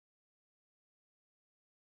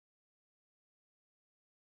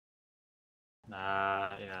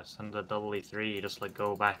Yeah, send a double E3. You just like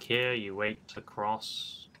go back here. You wait to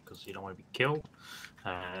cross because you don't want to be killed.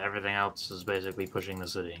 Everything else is basically pushing the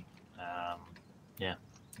city. Yeah,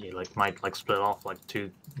 you like might like split off like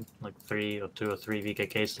two or three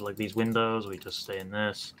VKKs to like these windows. We just stay in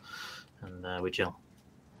this, and we chill.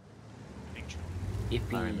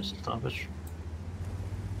 Sorry, Mr. Starfish.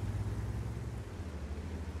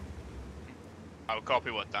 I'll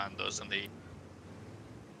copy what Dan does and the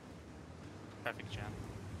Perfect jam.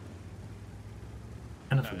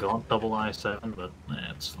 Kind of forgot double I7, but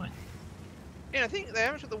yeah, it's fine. Yeah, I think they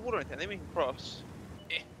haven't got the water or anything. They can cross.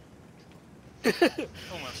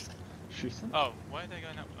 Almost. Shoot them. Oh, why are they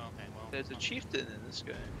going up? Okay, well. There's a chieftain in this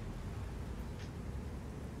game.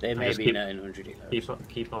 They may Just be keep- 900 kilos.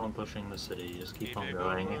 Keep on pushing the city. Just keep Keep on it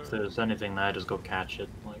going. going. If there's anything there, just go catch it.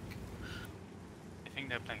 Like, I think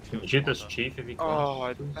they're playing can field you shoot this commander. chief if you can? Oh,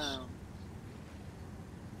 I please? found.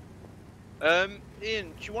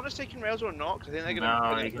 Ian, do you want us taking rails or not? 'Cause I think they're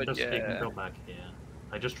gonna. No, you can yeah. you can go back here.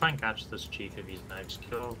 Like, just try and catch this chief if he's there. Just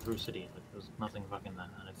kill through city. Like, there's nothing fucking there,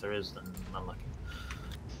 and if there is, then unlucky.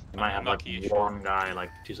 You might have like Unlucky-ish. one guy like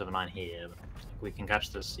 279 here, but like, we can catch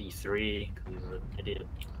this E3 because he's an idiot.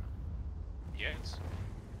 Yes.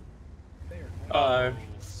 Oh.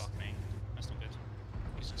 Fuck me. That's not good.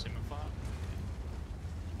 Use a sim of fire.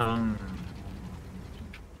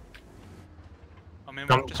 I mean,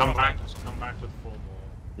 Come just back with 4 more.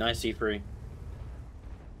 Nice C3.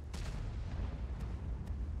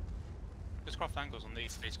 Just craft angles on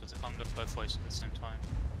these threes because if I'm looking both ways at the same time.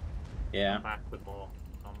 Yeah. Come back with more.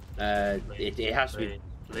 Come, It has to be.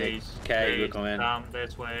 Please. Okay, please, we'll come in. Come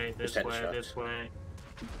this way, this Just take the way, shots. this way.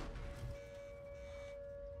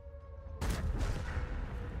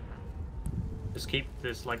 Just keep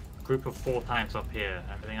this like group of 4 tanks up here.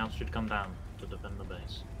 Everything else should come down to defend the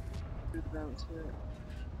base.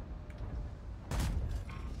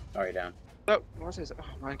 Alright, down. Oh, what is it? Oh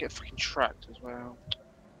man, I get fucking tracked as well.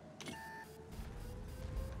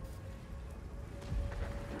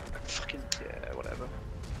 Fucking yeah, whatever.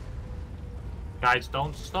 Guys,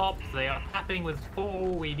 don't stop. They are tapping with 4.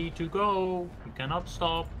 We need to go. We cannot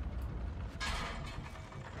stop.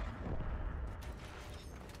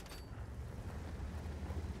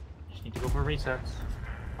 Just need to go for resets.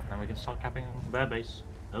 And then we can start capping their base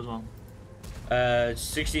as well.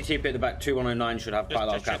 60 TP at the back, 2109 should have quite a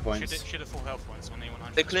lot of cap points. Should have full health points on the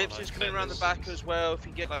 100. The clips is coming around the back as well. If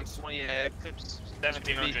you get like 20 clips,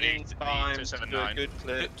 1700 in time, to do a 79. good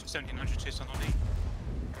clip. 1700 to on E.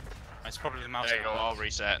 It's probably the mouse. There you go, all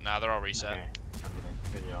reset. Now they're all reset. Okay.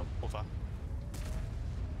 Good job. Over.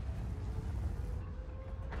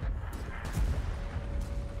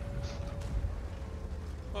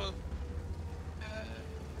 Well,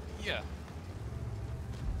 yeah.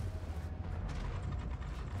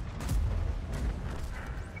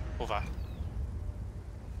 Over.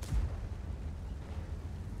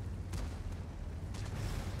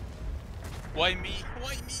 Why me?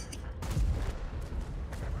 Why me?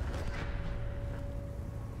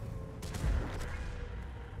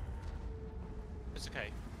 It's okay.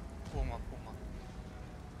 Warm up, warm up.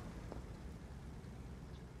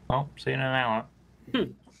 Oh, see you in an hour.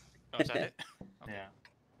 Oh, is that it? Yeah.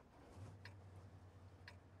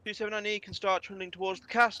 279E can start trundling towards the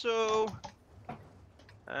castle.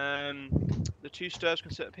 The 2 stirs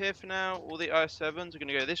can sit up here for now. All the IS7s are going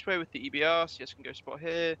to go this way with the EBR. CS can go spot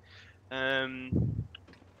here.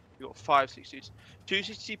 We've got 5 60s. 2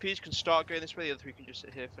 60Ps can start going this way. The other 3 can just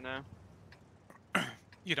sit here for now.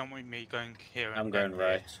 You don't want me going here. I'm and going then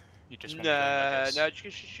right. here. You just want me going like this. No,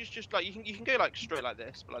 just like you can go like straight like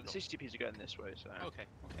this, but like the 60Ps are going this way. So. Okay,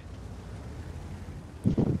 okay.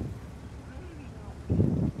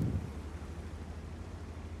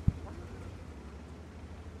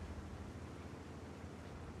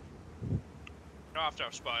 After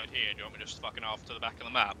I've spotted here, do you want me to just fucking off to the back of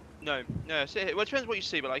the map? No, sit here. Well, it depends what you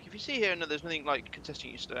see, but like if you see here and there's nothing like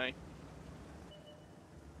contesting you, stay.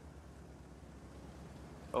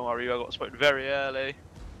 Oh, I got spotted very early.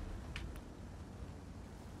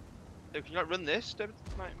 Oh, can you like run this, David?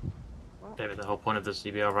 Like, what? David, the whole point of this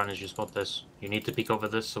CBR run is you spot this. You need to peek over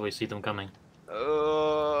this so we see them coming.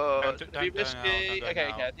 Oh, Don't it's gonna be go now, risky. don't go Okay,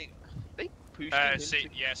 now. I think they pushed him. See,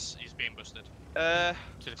 yes, he's being busted. To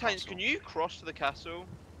the Tanks, castle. can you cross to the castle?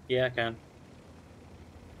 Yeah, I can.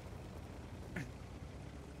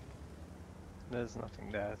 There's nothing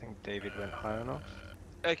there. I think David went high enough.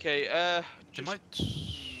 Okay, You just, might.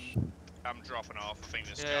 I'm dropping off. I think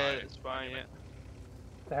this yeah, guy. it's fine. Yeah.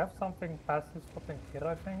 They have something passive spotting here,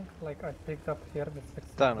 I think. Like I picked up here with 6.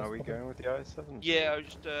 Dan, are we going with the I7? Yeah, I was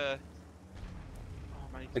just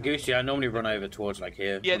Agusti, I normally run over towards like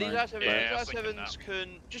here. Yeah, when these I- R7s, Yeah, I these was thinking R7s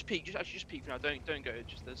can just peek. Just peek for now. Don't go.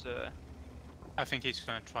 Just there's a I think he's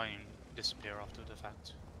gonna try and disappear after the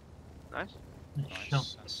fact. nice.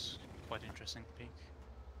 Nice. That's quite interesting peek.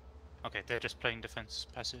 Okay, they're just playing defense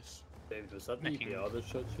passive. David, was that the Making- EPR that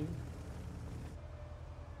shot you?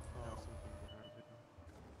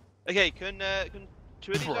 Okay, can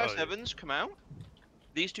two of these Bro. R7s come out?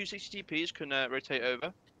 These two 60TPs can rotate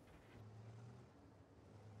over.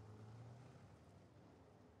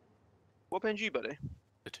 What page you, buddy?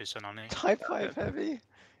 The two Sonani. Type 5 heavy.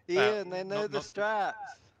 Ian, they know not- the not- strats.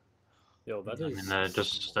 Yo, that I is.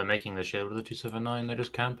 mean, they're making the shield with the 279. They're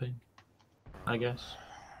just camping, I guess.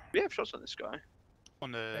 We have shots on this guy.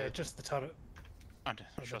 On the Just the turret. and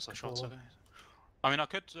shots are shots. control. Okay. I mean, I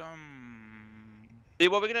could Yeah,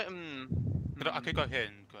 well, we're gonna. I could go here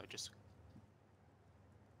and go just.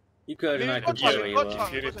 You could, and I We've can got see time, where we've you got are. time, If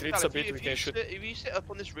he we've got retreats time. a bit, we can shoot. If you sit up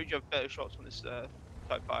on this ridge, you have better shots on this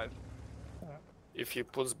Type 5. If he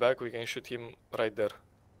pulls back, we can shoot him right there.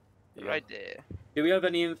 Right there. Do we have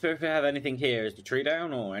any info if we have anything here? Is the tree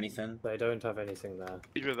down or anything? They don't have anything there.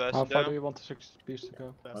 He's reversing How far do down. you want the 6 piece to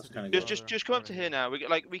go? That's kind of Just come up to here now.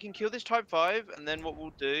 We can kill this Type 5, and then what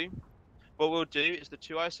we'll do is the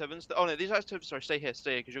two I7s. Oh no, these I7s. Sorry, stay here,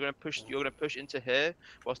 because you're gonna push into here,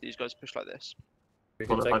 whilst these guys push like this. We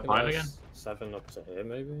Pull can it take by five the again? 7 up to here,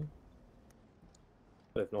 maybe?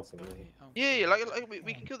 But if nothing, maybe. Yeah, like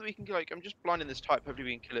we can kill. I'm just blinding this Type. Hopefully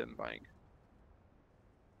we can kill him. Like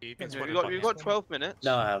You've been Yeah, spotted we've by me. got 12 minutes.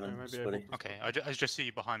 No, I haven't. maybe It's funny. Okay, I just see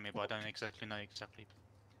you behind me, but I don't exactly know exactly.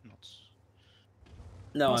 Not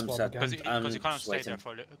No, That's I'm what sad. we because I'm you kind of just stayed there waiting.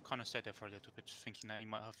 for a little bit, thinking that he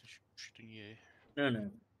might have shooting you. No.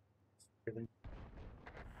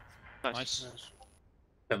 Nice.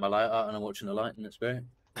 Put my light out and I'm watching the light, and it's great.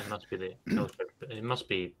 It must be it must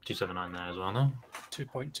be 279 there as well, no?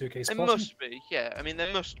 2.2k It spotting. must be. Yeah, I mean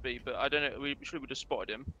there must be, but I don't know. We should have just spotted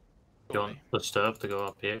him. Do you want the Sturb to go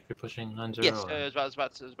up here if you're pushing 90? Yes, or- I was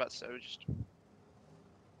about to say. Just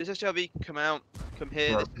this STRV can come out, come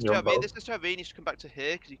here. Well, This you're on both. STRV needs to come back to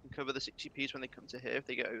here because you can cover the 60Ps when they come to here if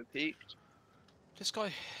they get overpeaked. This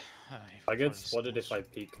guy. I get spotted if I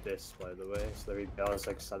peek this, by the way. So the EPR is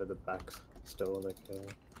like sat at the back still, like.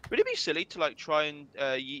 Would it be silly to like try and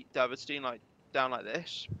yeet Davidstein like down like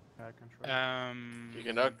this? You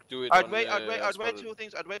cannot do it. I'd on wait. the I'd wait spotted.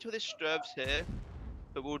 till I'd wait till this Sturv's here,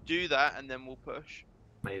 but we'll do that and then we'll push.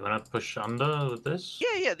 Wait, you want to push under with this?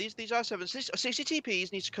 Yeah. These R7s, 60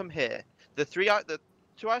 TPs need to come here. The two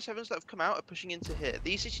R7s that have come out are pushing into here.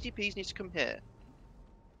 These 60 TPs need to come here.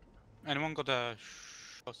 Anyone got a?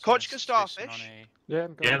 Kochka Starfish? Yeah,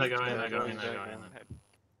 I'm Yeah, going. they're going.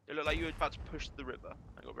 It looked like you were about to push the river.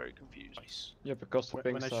 I got very confused. Nice. Yeah, because the When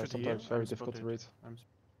pings I are shoot sometimes here, very I'm difficult to spotted. read.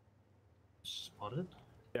 Spotted?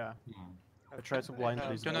 Yeah. Hmm. I tried to blind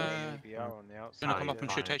lead. Gonna- EBR on the Gonna outside. come up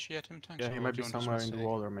and shoot fine. HE at him, Tanks? Yeah, he or might do be you want to somewhere just in the stay?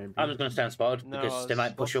 water, maybe. I'm just gonna stand spotted No, because they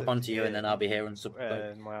might push up spotted onto you, and then I'll be here and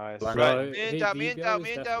In my eyes. Blind. Right. Me and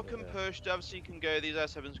Dow can push. Davcy can go. These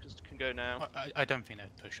R7s can go now. I don't think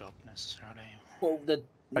they'd push up necessarily. Well, they're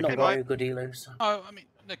I not can- very good healers. Oh, I mean,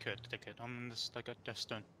 they could. I just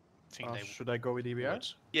don't think they Should I go with EBR? would.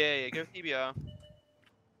 Yeah, go with EBR.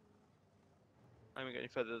 I won't go any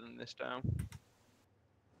further than this down.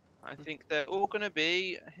 I think they're all gonna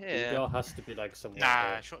be here. EPR has to be like somewhere.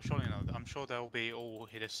 Nah, here. surely not. I'm sure they'll be all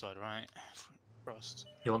hit this side, right? Frost.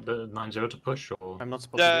 You want the 90 to push or? I'm not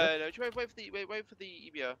spotted yet. No, just wait for the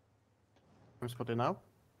EBR. I'm spotted now.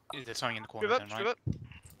 There's something in the corner Strip then, up, right? strip up.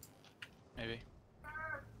 Maybe.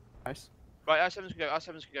 Nice. Right, R7s can go.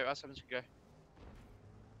 R7s can go.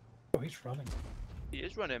 Oh, he's running. He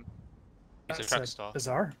is running. He's a That's track star.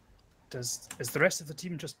 bizarre. Is the rest of the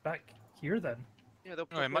team just back here then? Yeah, they'll.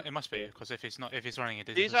 No, it must be because if he's running, it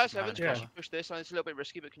is. These just R7s behind can him. push this. I know it's a little bit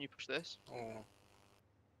risky, but can you push this?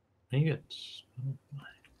 You get.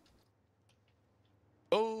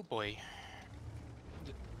 Oh boy.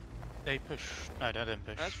 They push. No, they didn't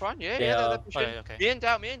push. That's fine. Yeah, They they're are- Oh, pushing. yeah,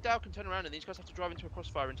 okay. Me and Dow can turn around, and these guys have to drive into a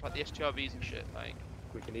crossfire into like the STRVs and shit. Like,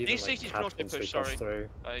 We can even These like 60s can catch also once we push, pass sorry. through.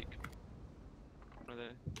 one of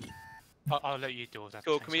the- I'll let you deal with that.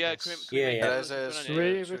 Cool. Tanks, Can we? I Can guess. we Yeah, make yeah. that There's one a- on Do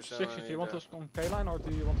here? we Sure, with sure, 60? Do you want either. us on K line or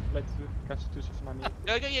do you want to play to catch 279?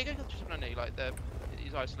 Yeah, go 279. Like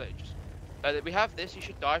he's isolated. Just we have this. He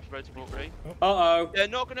should die for relatively free. Uh-oh. They're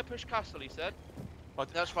not gonna push castle. He said.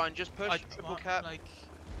 But That's fine. Just push triple cap. Like,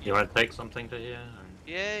 You want to take something to here? And...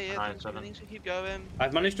 Yeah. Nine, Things seven. can keep going.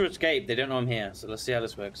 I've managed to escape. They don't know I'm here, so let's see how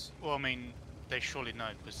this works. well, I mean, they surely know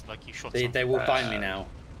because like you shot. They will find me now.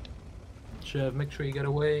 Chev, make sure you get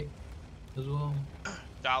away as well.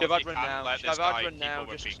 Dallas, I'd you run can't now. let this I'd guy run keep now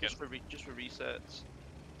overpeaking. just for resets.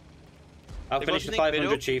 I'll They've finish got the something 500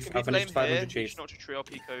 middle, chief. can be I'll finish the flame here, 500 chief. just not to tree, I'll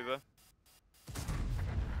peek over.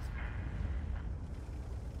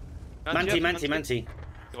 Manti.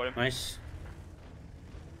 Got him. Nice.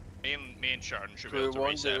 Me and Sharon should be Do we able to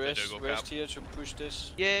want reset the if they do go cap. rest here to push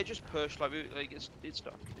this? Yeah, just push, like it's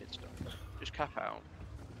done. Just cap out.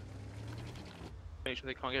 Make sure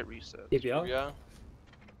they can't get reset. Yeah.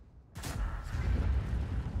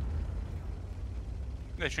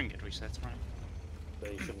 They shouldn't get resets, right?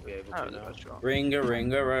 They shouldn't be able Oh, to no, now. that's right. Ring a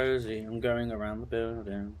rosy. I'm going around the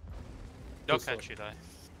building. They'll catch you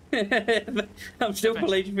though. I'm still full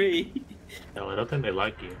HP. No, I don't think they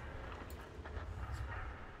like you.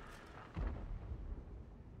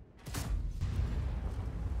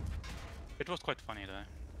 It was quite funny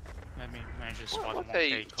though. Let me manage to spot What them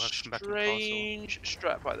a collection back in the castle. strange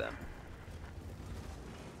strat by them.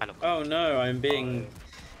 Oh no, I'm being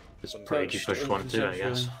It's pretty pushed push 1-2, I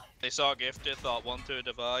guess. They saw Gifted, thought 1-2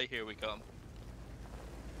 divide, here we come.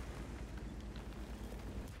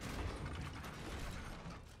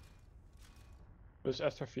 There's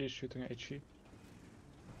SRV shooting HE.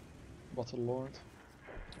 Battle Lord.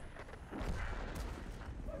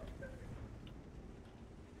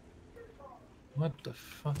 What the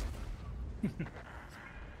fuck?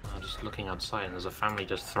 I'm just looking outside and there's a family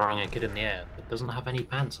just throwing a kid in the air that doesn't have any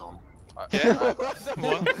pants on. Yeah. What?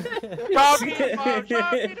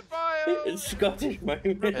 It's Scottish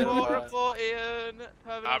moment. Report Ian.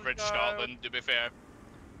 Average Scotland, to be fair.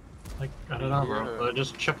 Like, I don't know, bro. They're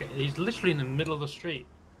just chucking. He's literally in the middle of the street.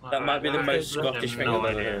 That might be the most I have Scottish thing no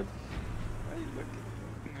I've ever idea. heard.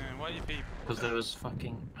 Why are you people? Because there was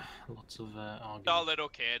fucking lots of arguments. All little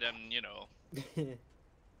kid, and you know. You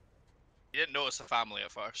didn't notice the family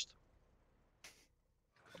at first.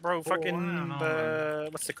 Bro, fucking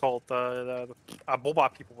what's it called? The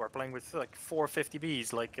Boba people were playing with like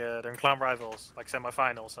 450Bs, like they're in clan rivals, like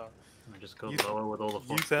semi-final. So I just go lower with all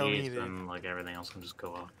the you tell me, 40s and like everything else can just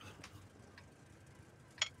go up.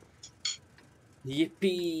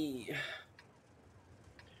 Yippee!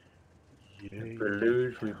 If we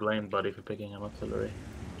lose, we blame Buddy for picking an artillery.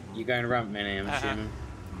 You're going ramp, Minnie, I'm assuming.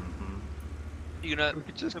 You gonna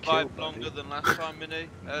survive longer than last time, Minnie?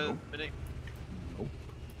 Minnie?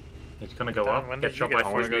 It's gonna go Dan, up, when get did you shot get by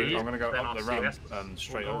home? 40s, I'm gonna go then up the our ramp CS and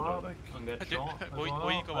straight will go over, up like. and get shot, Or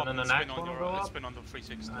you go up and then the spin next on one will your go up, spin on the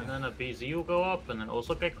 360. and then a BZ will go up, and then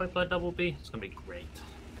also get clipped by double B. It's gonna be great.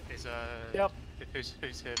 Is Yep. who's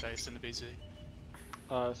here based in the BZ?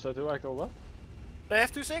 So do I go what? they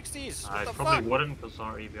have 260s. I What the probably fuck? wouldn't because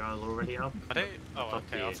our EBR is already up. Are they? Oh, Up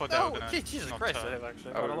okay. to I you. thought they were No, gonna. Jesus not Christ, turn. they have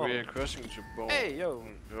actually. got a Oh, lot we of are crossing to ball. Hey, yo.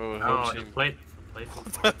 Oh, No, whole I team. just played. What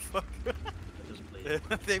the fuck? I just played.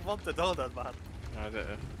 They want the donut, man.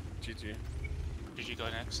 GG. Did you go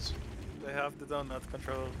next? They have the donut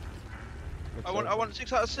control. I want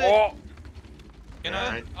 6 out of 6. Oh! You know,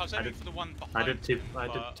 Yeah, I was aiming for the one behind. I did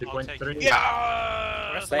but I'll take 2.3. it.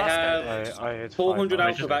 Yeah! They have I hit 400 I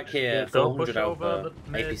alpha just- back here, Go 400 push over alpha,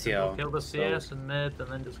 the mid, and go APCL. kill the CS and mid, and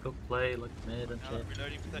then just go play like mid and shit.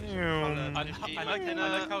 Reloading I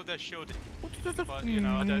like how they're shielding, but you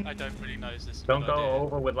know, I don't really know is this. a Don't good go idea.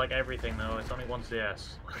 over with like everything though. It's only one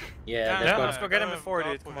CS. Yeah, they've Yeah, got... let's go get him before, go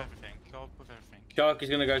dude, up come with on. everything. Go up with everything. Shark is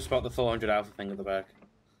gonna go spot the 400 alpha thing at the back.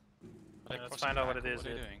 Like, let's crossing find out what back, it is, What are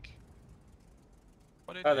they dude. doing?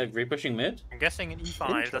 What are Oh, they they're repushing mid? I'm guessing an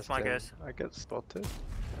E5, that's my guess. I get spotted.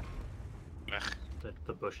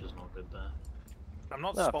 The bush is not good there. I'm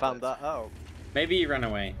not No, I spotted. found that out. Maybe he ran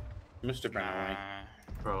away. Must have ran away.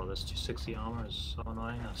 Bro, this 260 armor is so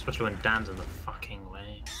annoying, especially when Dan's in the fucking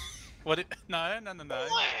way. What? No.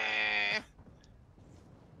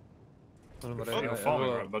 You're farming,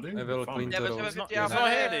 right, buddy? You're farming. Never It's 750 not alpha.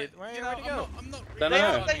 here, dude. Where'd you go? I'm not. Don't They know.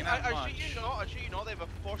 have, Really I much. shit you not, they have a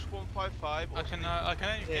Force 155. I can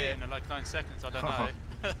only get in like 9 seconds. I don't know.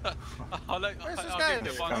 I'll Where's this give guy? you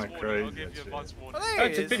advance Kinda warning. I'll crazy, give you actually. advance warning. Oh, Oh, there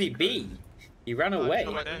it's he a is. pretty B. He ran away.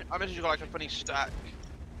 I messaged you like a funny stack.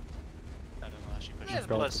 I don't know. Actually, push Yes, it.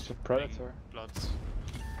 bloods. It's a predator. Bloods.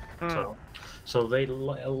 So they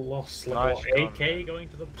lost like what, 8k going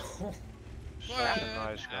to the ball.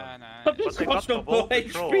 Nice Nah. But But they got cost the of ball 4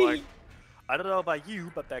 control, HP. like, I don't know about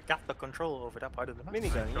you, but they got the control over that part of the map.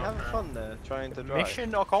 Minigun, you having fun there, trying to drive?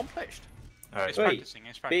 Mission accomplished. Alright, It's Wait, practicing.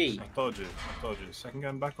 It's B. practicing. I told you. Second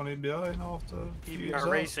game back on EBI now after a few We years are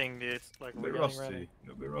out. racing, dude. Like, A we're bit getting ready. rusty.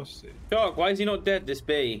 A bit rusty. Shark, why is he not dead, this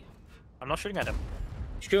B? I'm not shooting at him.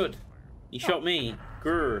 Should. He shot me.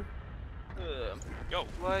 Grr. Go.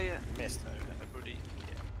 Why? Missed. Everybody.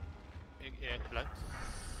 Yeah, hello.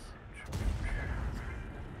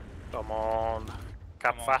 Come on.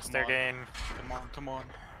 Cap Come on, faster come on. game. Come on.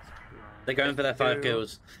 They're going for their 5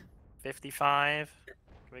 kills. 55.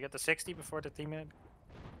 Can we get the 60 before the team in?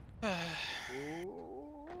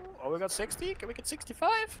 Oh, we got 60? Can we get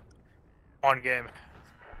 65? One game.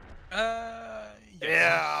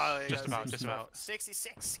 Yeah, Just about.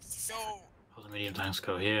 66. So. All the medium tanks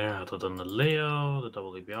go here, other than the Leo. The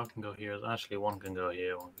double EBR can go here. Actually, one can go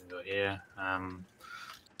here, one can go here.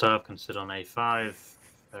 Turb can sit on A5.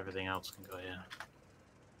 Everything else can go here.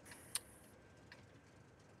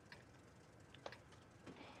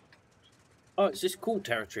 Oh, it's this cool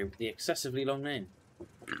territory with the excessively long name.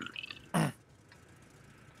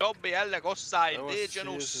 Don't be hella gossa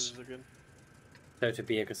indigenous. Toto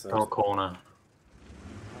Biegasa. Go corner.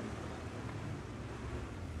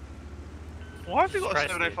 Why have you got a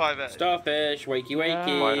 705 Starfish, wakey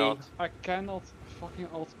wakey. Why not? I cannot fucking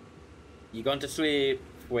ult. You gone to sleep?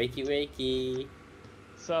 Wakey wakey.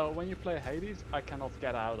 So when you play Hades, I cannot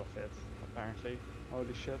get out of it. Apparently,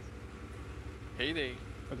 holy shit. Hades.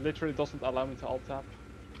 It literally doesn't allow me to alt tap.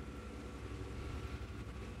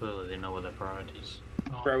 Clearly, they know what their priorities.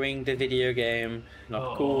 Throwing the video game. Not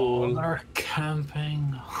Oh, cool. they're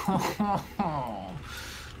camping.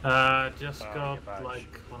 Just got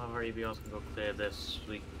like one of our EBLs can go clear this.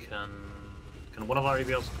 We can one of our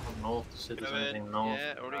EBLs come up north to sit as anything north?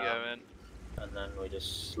 Yeah, already going. And then we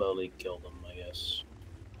just slowly kill them, I guess.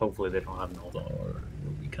 Hopefully they don't have an auto or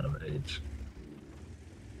it'll be kind of an age.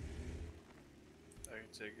 I can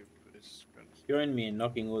take it for this. Join me in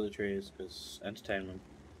knocking all the trees, because entertainment.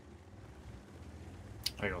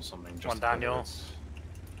 I got something just One Daniel.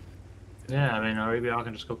 Yeah, I mean our EBL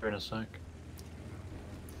can just go clear in a sec.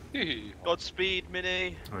 Godspeed,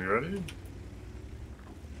 Mini. Are you ready?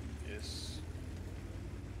 Yes.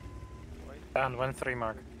 Dan, 1-3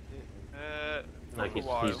 mark. Like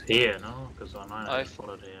he's here, no? Because on mine I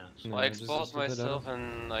followed here. So. I exposed myself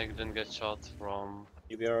and I didn't get shot from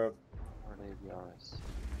EBR. where the EBR is.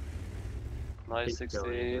 Nice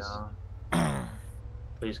 60s.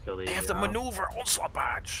 Please kill the They have the maneuver onslaught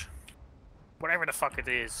badge. Whatever the fuck it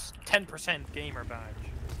is. 10% gamer badge.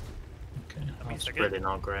 Okay, That means that's they're really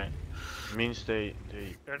not great. Means they're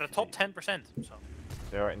the top 10%. So.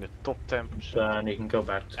 They are in the top 10%. Then you can go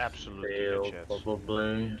back to Absolutely field, good chats.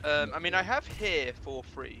 probably. I mean, I have here for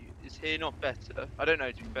free. Is here not better? I don't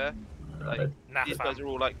know, to be fair. Like, Nah, these fam. guys are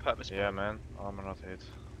all like purpose. Yeah, man. Armor not hit.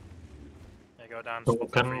 There you go, Dan. So Spotting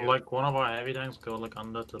for can you. like one of our heavy tanks go like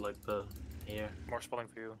under to like the here? More spotting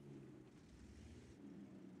for you.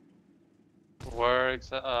 Where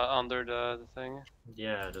under the thing?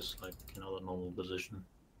 Yeah, just like the normal position.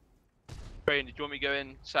 Brain, did you want me to go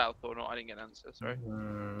in south or not? I didn't get an answer, sorry.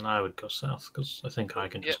 I would go south because I think I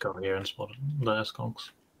can just go here and spot the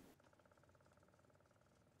S-Conks.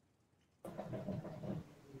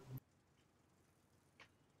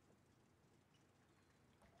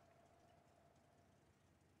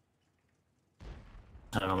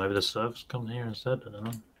 I don't know, maybe the serfs come here instead, I don't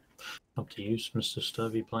know. Up to you, Mr.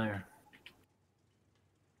 Sturvy player.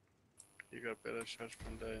 You got better shots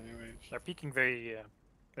from there anyways. They're peaking very,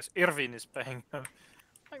 as Irvin is playing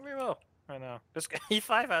like very well right now. This guy,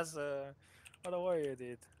 E5 has, what a warrior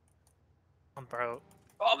did. On bro.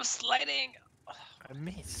 Oh, I'm sliding! I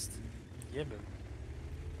missed. Yeah, man.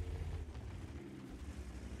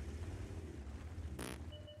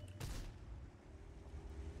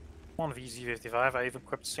 One VZ55, I even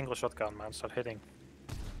equipped a single shotgun, man, start hitting.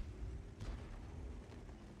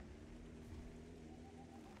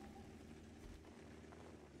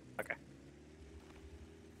 Okay.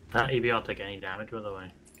 That EBR take any damage, by the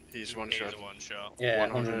way? He's one shot. One shot. Yeah,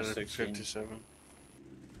 157.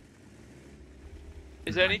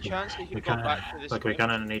 Is there any chance he can go back to this? Like we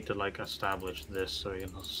kind of need to like establish this so we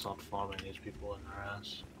can start farming these people in their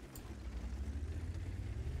ass.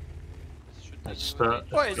 It's the.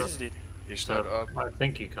 What is this dude? He's not up. I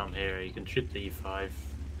think you come here. You can shoot the E5.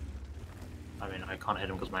 I mean, I can't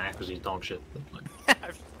hit him because my accuracy is dog shit. But like.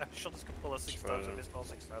 I've shot this couple of 6 times and missed all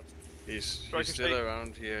 6 times. He's still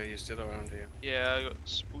around here. He's still around here. Yeah, I got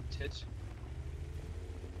spooted.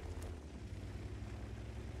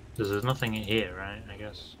 There's nothing in here, right? I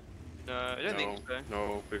guess. No, I don't think so.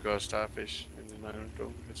 No, because Starfish in the iron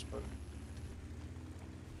dome gets spotted.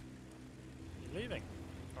 He's leaving.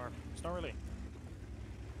 Or, it's not really.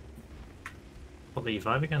 Put the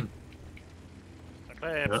E5 again.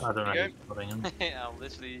 I don't know There who's putting him. I'm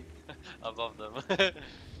literally above them.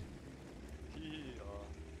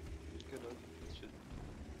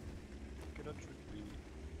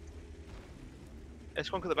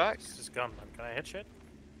 Let's one at the back. This is gun, man. Can I hit shit?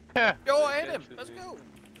 Yeah. Yo, I hit him! Let's go!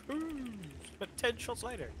 But 10 shots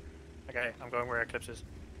later. Okay, I'm going where Eclipse is.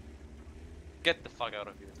 Get the fuck out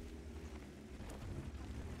of here.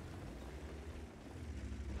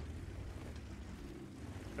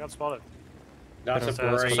 got spotted. That's a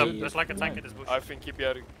there's like a tank in this bush. I think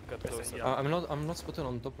EBR got closer. I'm not spotted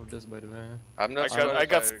on top of this, by the way. I'm not I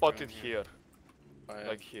got spotted here.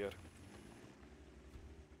 Like here.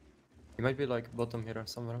 He might be like bottom here or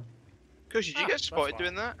somewhere. Kush, did you get spotted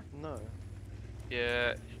doing that? No.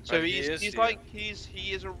 Yeah. So he's like he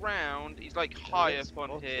is around. He's like high up on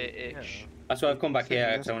here ish. That's why I've come back here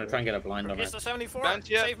because I want to try and get a blind on it. It's the 74.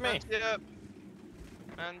 Manti up, Save me. Manti up.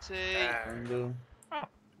 Manti.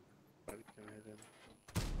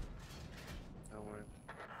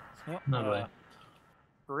 No way.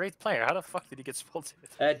 Great player. How the fuck did he get spotted?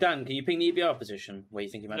 Dan, can you ping the EBR position where you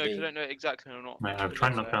think he might No, be? because I don't know exactly or not. Mate, I'm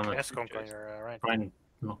trying to knock down the S-Conk on your right. try and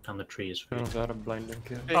knock down the trees for you. Got a blinding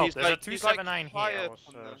kill. Oh, He's there's like- a he's like 279 high here. up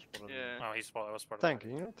on the- yeah. Oh, he's spotted. I was spotted. Dan,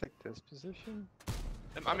 can you not take this position?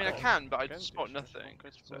 I mean, I can, but I spot nothing.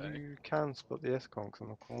 So. Well, you can spot the S-Conks on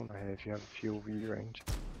the corner here if you have fuel view range.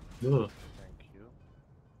 Ugh. Thank you.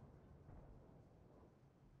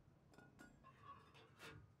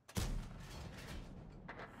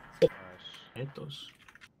 Hate those.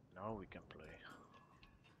 Now we can play.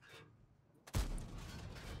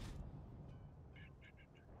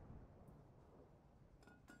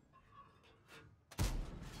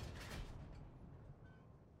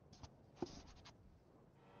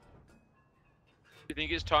 Do you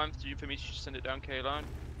think it's time for me to just send it down K line?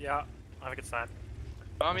 Yeah, I think it's time.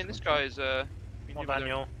 But I mean, this guy is Come on,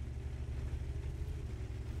 Daniel.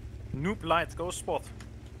 Noob lights, go spot.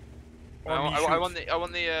 I want the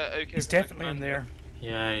okay. He's definitely in there.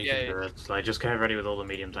 Yeah, you can do it. Like, just get ready with all the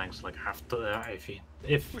medium tanks. Like, have to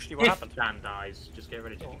if what happened? Dan dies, just get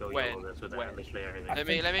ready to go yellow this with literally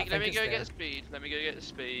everything. Let me go get speed. Let me go get the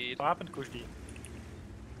speed. What happened, Kushti?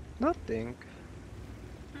 Nothing.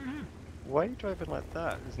 Why are you driving like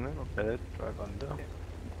that? Isn't it not better to drive under?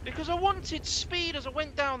 Because I wanted speed as I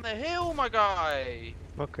went down the hill, my guy.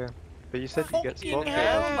 Okay. But you said you get Fucking spotted.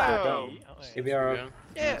 hell. EBR.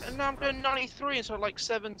 Yeah, and now I'm going 93 instead of like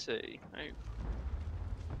 70. Oh.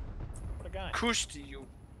 What a guy. Kushti, you.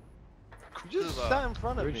 You just sat in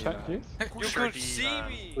front of me. You could see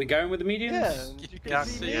me. We going with the mediums? Yeah, you can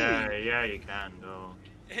see me. Yeah, you can go.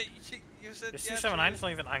 You said This 279 is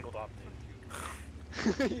not even angled up, dude.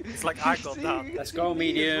 It's like angled up. Let's go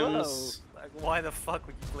mediums. Like, why the fuck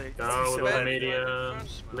would you play? Go with the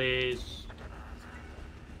mediums, please.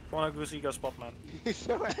 Come on, Goosey, go spot, man. He's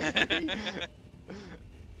so angry.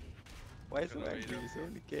 Why is he angry? He's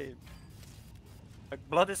in the game. Like,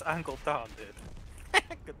 blood is angled down, dude.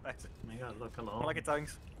 Goodbye. Oh my god, look, hello. I like it,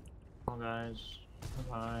 thanks. Come on, guys.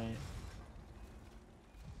 Bye.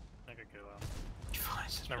 I could go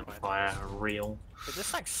Never mind. Fire, real. But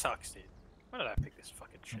this tank sucks, dude. Why did I pick this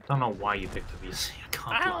fucking shit? I don't know why you picked a VC. I can't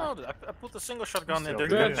I lie. don't know, I put the single shotgun in the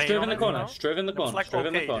Striv campaign. in the corner. Striv in the corner. It's like Striv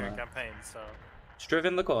in the okay during corner. campaign, so. Striv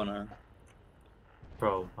in the corner.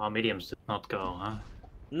 Bro, our mediums did not go, huh?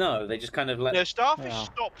 No, they just kind of let. No, Starfish Yeah.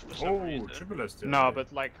 stopped for some reason. No,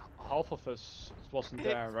 but like half of us wasn't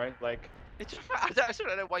there, right? Like I still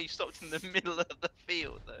don't know why you stopped in the middle of the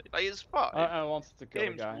field though. Like it's fine. I wanted to kill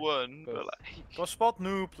Game's the guy. won, but like. Go spot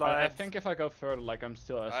noob, like. I think if I go further, like I'm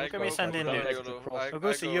still. Look at me send in there. I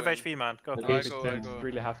Goosey, you have HP, man. Go. Okay, don't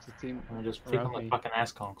really have to team. I just pick on the fucking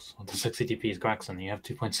ass conks on the 60 TP's Graxon. You have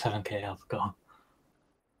 2.7k health. Go on.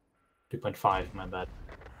 2.5, my bad.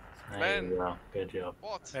 There you go. Good job.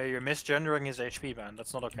 What? Hey, you're misgendering his HP, man.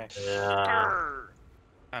 That's not okay. Yeah.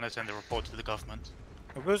 And I send a report to the government.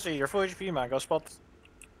 Goosey, you're full HP, man. Go spot.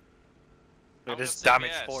 I'm It is gonna say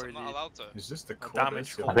damage yes, for I'm you. not allowed to. Is this the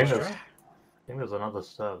damage coolest? for I think there's another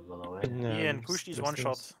serve, by the way. Ian, Kushti's one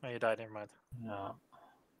shot. Oh, you died, never mind. Yeah.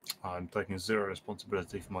 I'm taking zero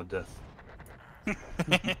responsibility for my death.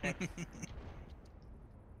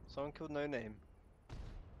 Someone killed No Name.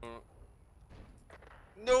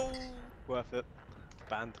 No. Worth it.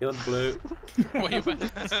 Banned. Killed blue. Wait,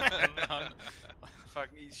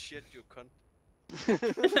 fucking eat shit, you cunt.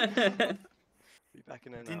 Be back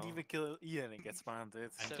in there now. Didn't even kill Ian and gets banned,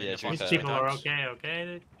 dude. Yeah, These people are okay,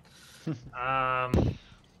 dude. Never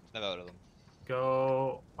heard of them.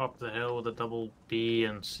 Go up the hill with a double B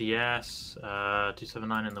and CS.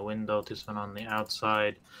 279 in the window, 279 on the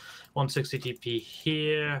outside. 160 TP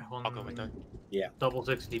here. I'll go with that. Yeah. Double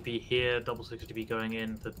 60 TP here. Double 60 TP going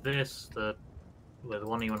into this. With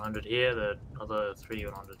one E100 here. The other three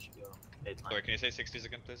E100 should go 8 line. Sorry, can you say 60s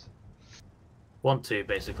again, please? 1, 2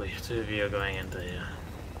 basically. 2 of you are going into here.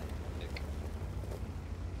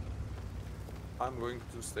 I'm going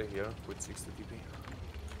to stay here with 60 TP.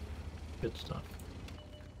 Good stuff.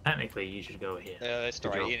 Technically, you should go here. Yeah, that's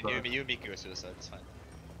Good alright. job, You and me go to the side, it's fine.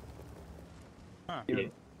 Yeah.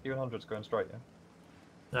 E100's going straight, yeah?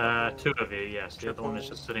 Two of you, yes. The other one is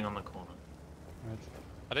just sitting on the corner. Right.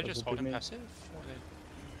 Are they just holding me. passive? Or are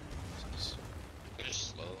They're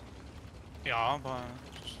just slow. Yeah, but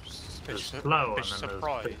There's slow and then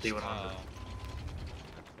surprised. there's 5100.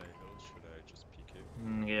 Should I just peek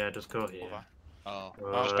it? Yeah, just go here. Oh.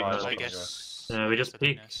 I guess. Yeah, we just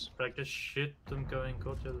peek. Yes. Like this shit, I'm going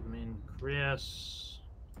go to the main Chris.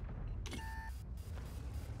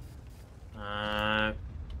 Oh,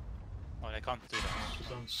 they can't do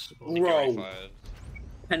that. Roll.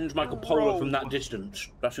 Penned Michael Polar from that distance.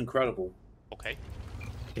 That's incredible. Okay.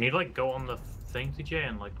 Can you like go on the thing, TJ,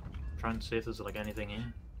 and like try and see if there's like anything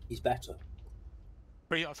here? He's better.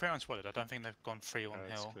 Free on spotted. I don't think they've gone free on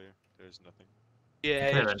It's hill. clear. There's nothing.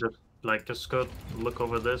 Yeah. Then just go look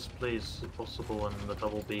over this, please, if possible, and the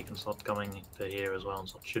double B can start coming to here as well and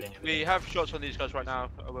start shooting. We have shots on these guys right now.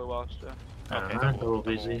 I will whilst. Okay, double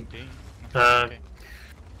BZ. Okay.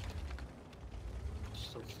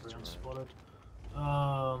 Still free unspotted.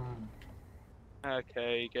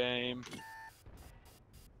 Okay, game.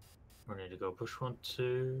 We need to go push 1,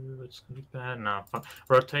 2. It's gonna be bad. Nah, fine.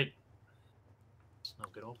 Rotate. There's no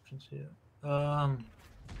good options here.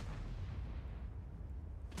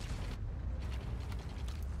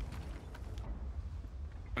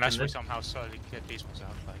 Unless we somehow slowly get these ones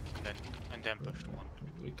out, like, and then push the one.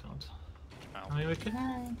 We can't. No. I mean, we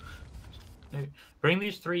can. Maybe. Bring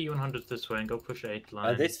these 3 U100s this way and go push 8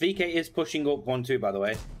 line. This VK is pushing up 1-2, by the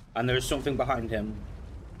way, and there is something behind him.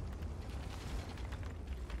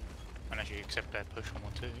 Unless you accept that push on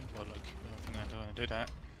 1-2, but like, I don't think I don't want to do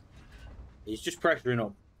that. He's just pressuring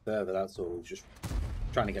up further, that's all. He's just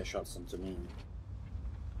trying to get shots onto me.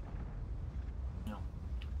 No.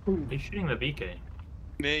 He's shooting the VK.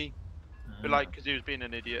 Me. But like, because he was being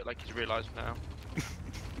an idiot, like he's realised now.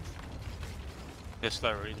 There's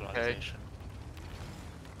slow realization.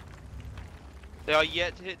 They are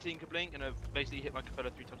yet to hit Tinker Blink and have basically hit my Capella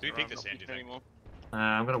 3 times. Do we around, pick this not in, do you peeking think? anymore.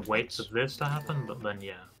 I'm gonna wait for this to happen, but then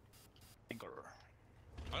yeah. I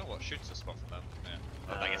don't know what shoots the spot from them.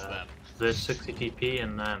 Yeah. I think it's them. There's 60 TP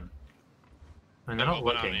and them. I mean, they're not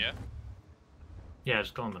Banana, looking. yeah? Yeah,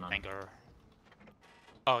 just go on banana. Anger.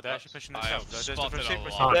 Oh, they're actually pushing I themselves. have There's spotted receive, a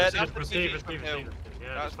receive, lot. receive. That's the receive, BZ from receive, hill. receive.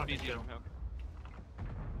 Yeah, That's just the fucking BZ kill. from hill.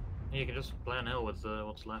 You can just play on hill with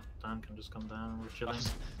what's left. Dan can just come down. We're chilling.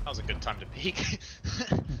 That was a good time to peek.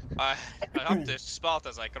 I have to spot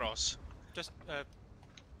as I cross. Just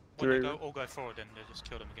when they go, all go forward and they just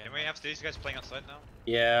kill them again. Can we have these guys playing outside now?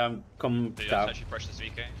 Yeah, come Do you down. actually pressure this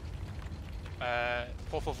VK?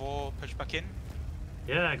 4-4-4, push back in.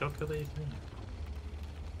 Yeah, go kill the E3.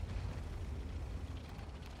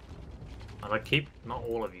 I like keep not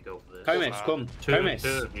all of you go for this. Comis, come. Two Comis.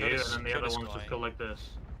 of you, and then the kill other this ones guy. just go like this.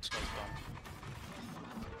 This guy's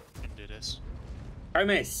gone. Can do this.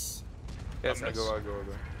 Comis. Yes, I go.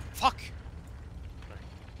 Fuck!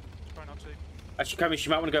 Try not to. Actually, Comis, you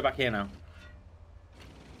might want to go back here now.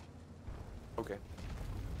 Okay.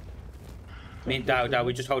 Me and Dow,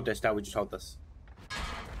 we just hold this. Dow, we just hold this.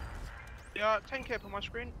 Yeah, 10k up on my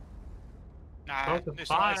screen. Nah, Go to it's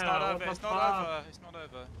fire, not over. what It's the not fuck? over. It's not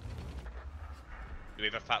over. Do we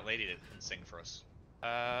have a fat lady that can sing for us?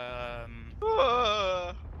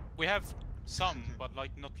 We have some, but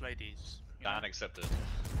like not ladies. Dan accepted.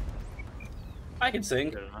 I can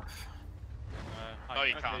sing. Good enough. No,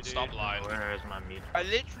 you can't. Stop lying. Where is my meat? I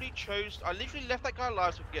literally left that guy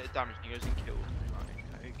alive so I could get the damage and he goes and killed.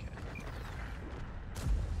 Okay.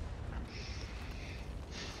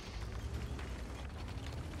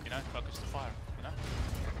 You know, focus the fire. You know.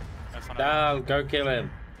 Have fun Dow, go kill him.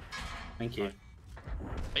 Thank you.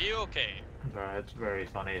 Are you okay? Bro, it's very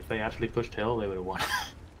funny. If they actually pushed hill, they would have won.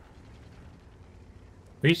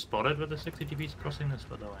 We spotted with the 60 TPs crossing this,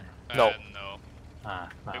 by the way. No. No. Ah,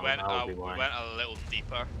 We that went would be why. a little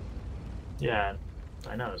deeper. Yeah,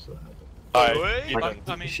 I noticed that.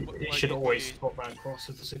 I mean, You should always spot that cross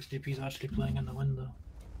if the 60 TP's actually playing in the window.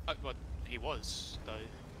 But he was though.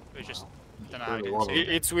 It was just. He Don't know how I really didn't was. see it.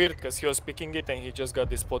 It's weird because he was picking it and he just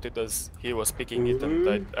got spotted as he was picking it,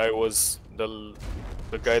 and I was the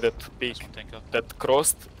guy that peeked, that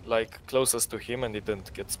crossed like closest to him and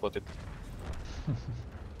didn't get spotted.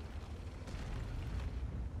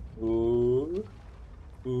 Ooh.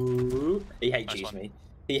 Ooh. He HG's one. me.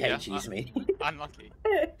 He Yeah, HG's me. Unlucky.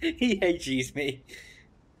 He HG's me.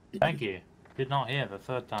 Thank you. Did not hear the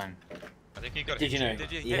third time. I think you got. Did you know?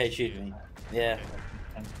 Did you He hit HG'd me. Yeah.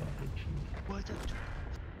 Thanks for the HG. Why don't you